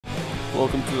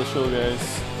Welcome to the show,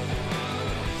 guys.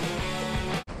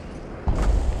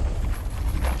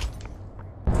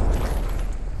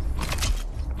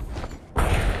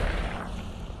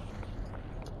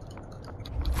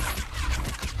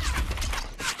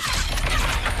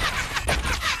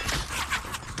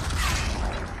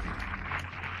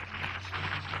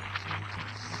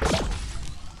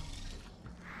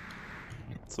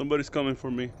 Somebody's coming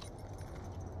for me.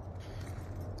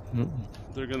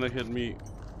 They're gonna hit me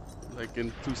like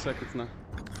in 2 seconds now.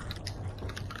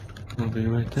 I'll be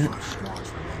right there.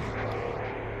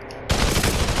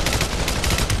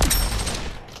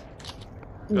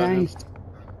 Nice.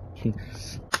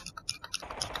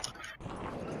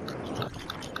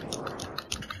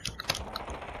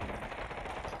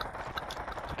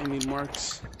 I need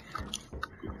marks.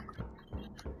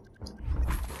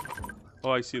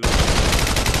 Oh, I see that.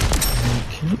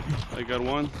 I got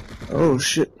one. Oh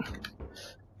shit.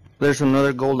 There's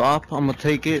another gold op. I'm gonna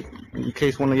take it in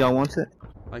case one of y'all wants it.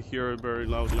 I hear it very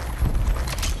loudly.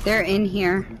 They're in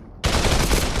here. Is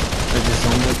this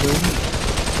on that building?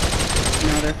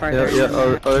 No, they're farther.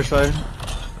 Yeah, other side.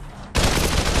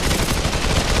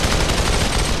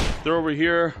 They're over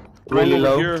here. Really One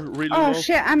low. over here, really Oh low.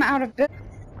 shit, I'm out of it.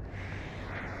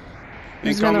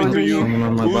 He's There's another coming one to right you. here. Coming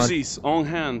on my body. Uzi's on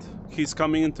hand. He's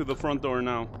coming into the front door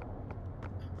now.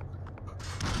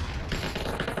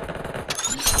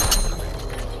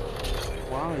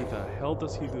 Why the hell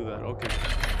does he do that? Okay.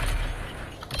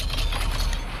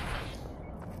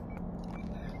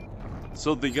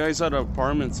 So the guys at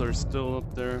apartments are still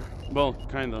up there. Well,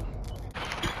 kinda.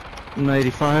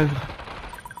 95.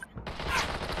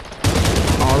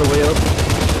 All the way up.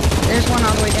 There's one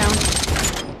all the way down.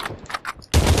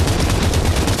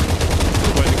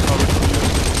 Providing cover to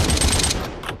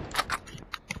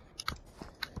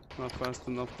you. Not fast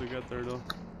enough to get there though.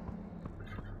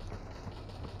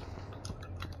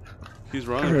 He's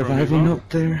running from me, Reviving huh? up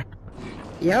there.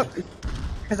 Yep.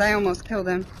 Because I almost killed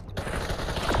him.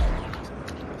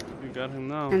 You got him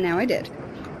now. And now I did.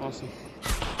 Awesome.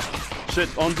 Shit,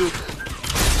 on Duke.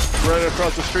 Right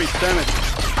across the street, damn it.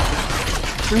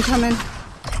 I'm coming.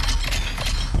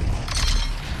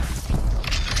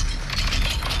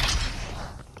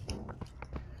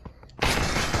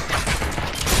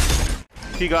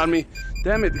 He got me.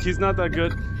 Damn it, he's not that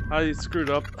good. I screwed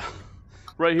up.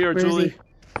 Right here, Where is Julie. he?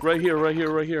 Right here, right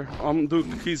here, right here. Duke,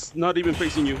 he's not even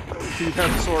facing you. He has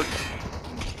a sword.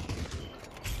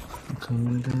 I'm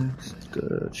coming, guys.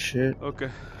 Good shit.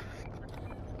 Okay.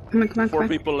 Come on, come on, come 4 on.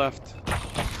 people left.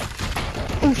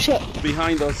 Oh shit.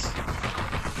 Behind us.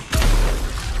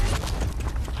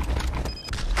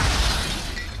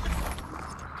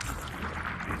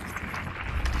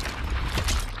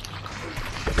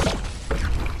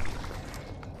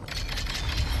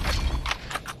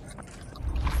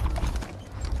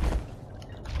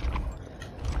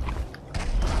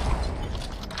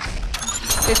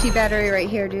 Battery right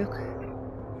here, Duke.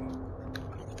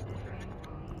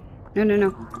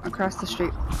 No. Across the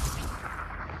street.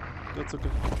 That's okay.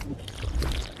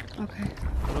 Okay.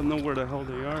 I don't know where the hell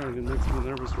they are. It makes me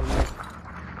nervous right now.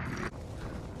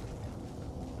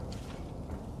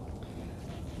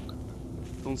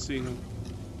 Don't see him.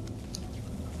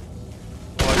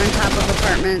 On top of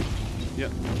apartment. Yeah.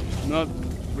 Not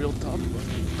real top, but...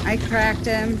 I cracked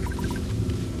him.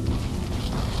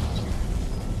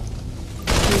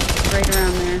 He's right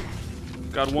around there.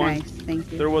 Got one. Nice,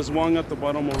 thank you. There was one at the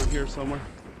bottom over here somewhere.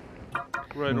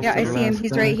 Right over Yeah, I there. see him.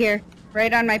 He's right here.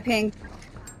 Right on my ping.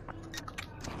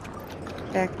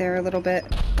 Back there a little bit.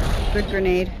 Good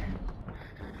grenade.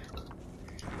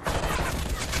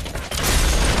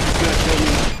 He's gonna kill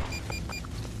me.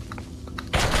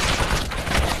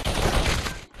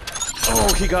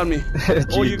 Oh, he got me.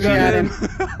 Oh, you got him.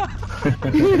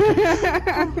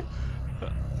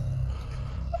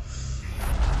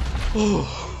 Oh,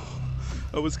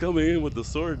 I was coming in with the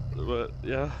sword, but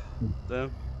yeah,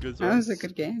 damn, good job. That was a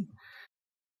good game.